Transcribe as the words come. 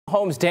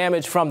Homes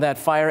damaged from that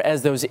fire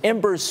as those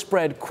embers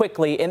spread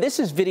quickly. And this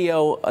is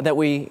video that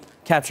we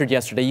captured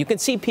yesterday. You can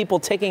see people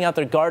taking out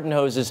their garden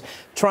hoses,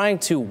 trying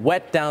to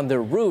wet down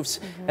their roofs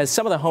as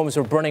some of the homes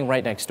are burning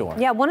right next door.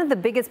 Yeah, one of the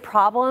biggest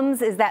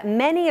problems is that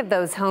many of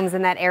those homes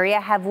in that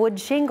area have wood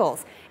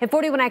shingles. And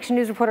 41 Action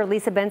News reporter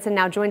Lisa Benson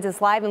now joins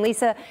us live. And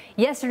Lisa,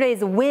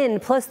 yesterday's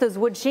wind plus those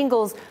wood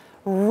shingles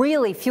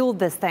really fueled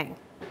this thing.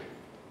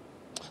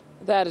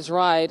 That is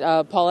right.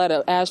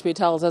 Pauletta Ashby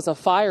tells us a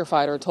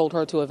firefighter told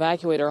her to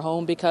evacuate her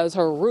home because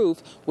her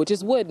roof, which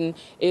is wooden,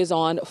 is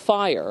on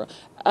fire,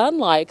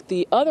 unlike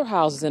the other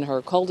houses in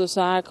her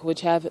cul-de-sac,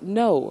 which have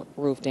no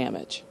roof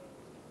damage.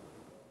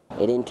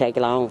 It didn't take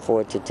long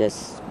for it to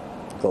just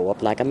go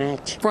up like a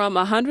match. From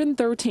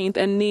 113th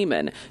and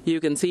Neiman,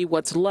 you can see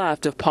what's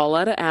left of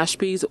Pauletta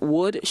Ashby's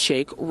wood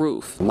shake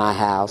roof. My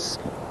house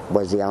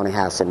was the only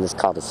house in this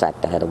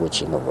cul-de-sac that had a wood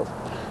shingle roof.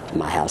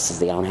 My house is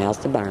the only house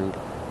that burned.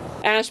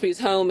 Ashby's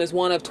home is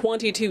one of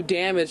 22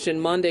 damaged in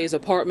Monday's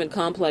apartment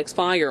complex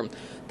fire.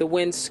 The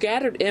wind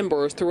scattered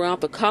embers throughout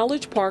the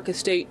College Park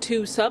Estate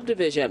 2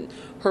 subdivision.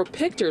 Her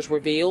pictures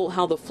reveal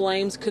how the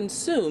flames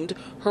consumed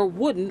her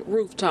wooden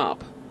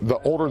rooftop. The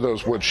older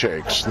those wood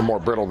shakes, the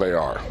more brittle they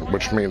are,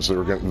 which means the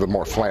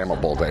more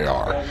flammable they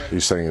are.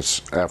 These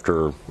things,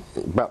 after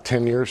about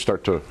 10 years,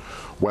 start to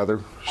weather,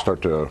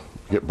 start to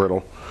get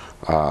brittle.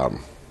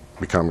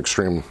 Become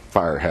extreme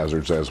fire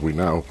hazards, as we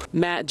know.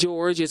 Matt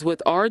George is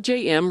with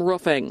RJM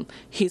Roofing.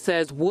 He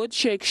says wood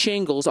shake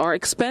shingles are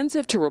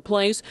expensive to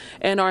replace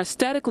and are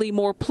aesthetically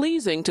more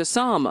pleasing to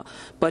some,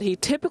 but he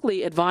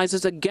typically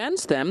advises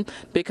against them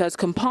because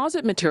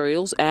composite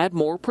materials add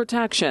more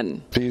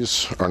protection.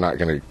 These are not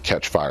going to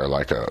catch fire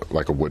like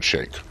a wood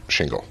shake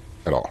shingle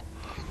at all.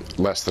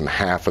 Less than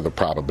half of the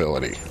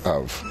probability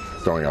of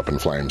going up in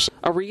flames.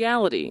 A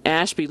reality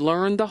Ashby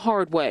learned the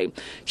hard way.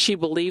 She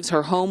believes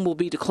her home will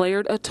be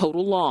declared a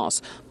total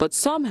loss, but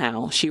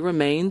somehow she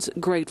remains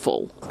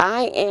grateful.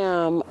 I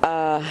am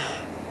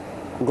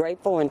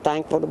grateful and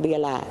thankful to be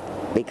alive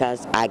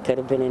because I could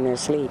have been in there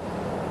asleep,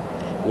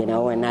 you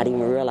know, and not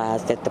even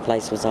realize that the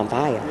place was on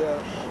fire.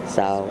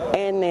 So,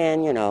 and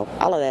then, you know,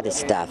 all of that is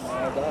stuff.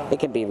 It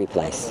can be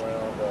replaced.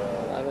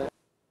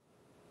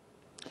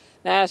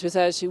 Now, Ashby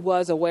says she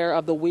was aware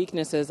of the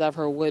weaknesses of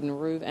her wooden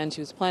roof and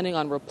she was planning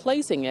on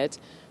replacing it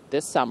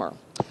this summer.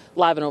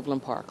 Live in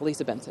Overland Park,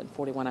 Lisa Benson,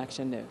 41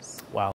 Action News. Wow.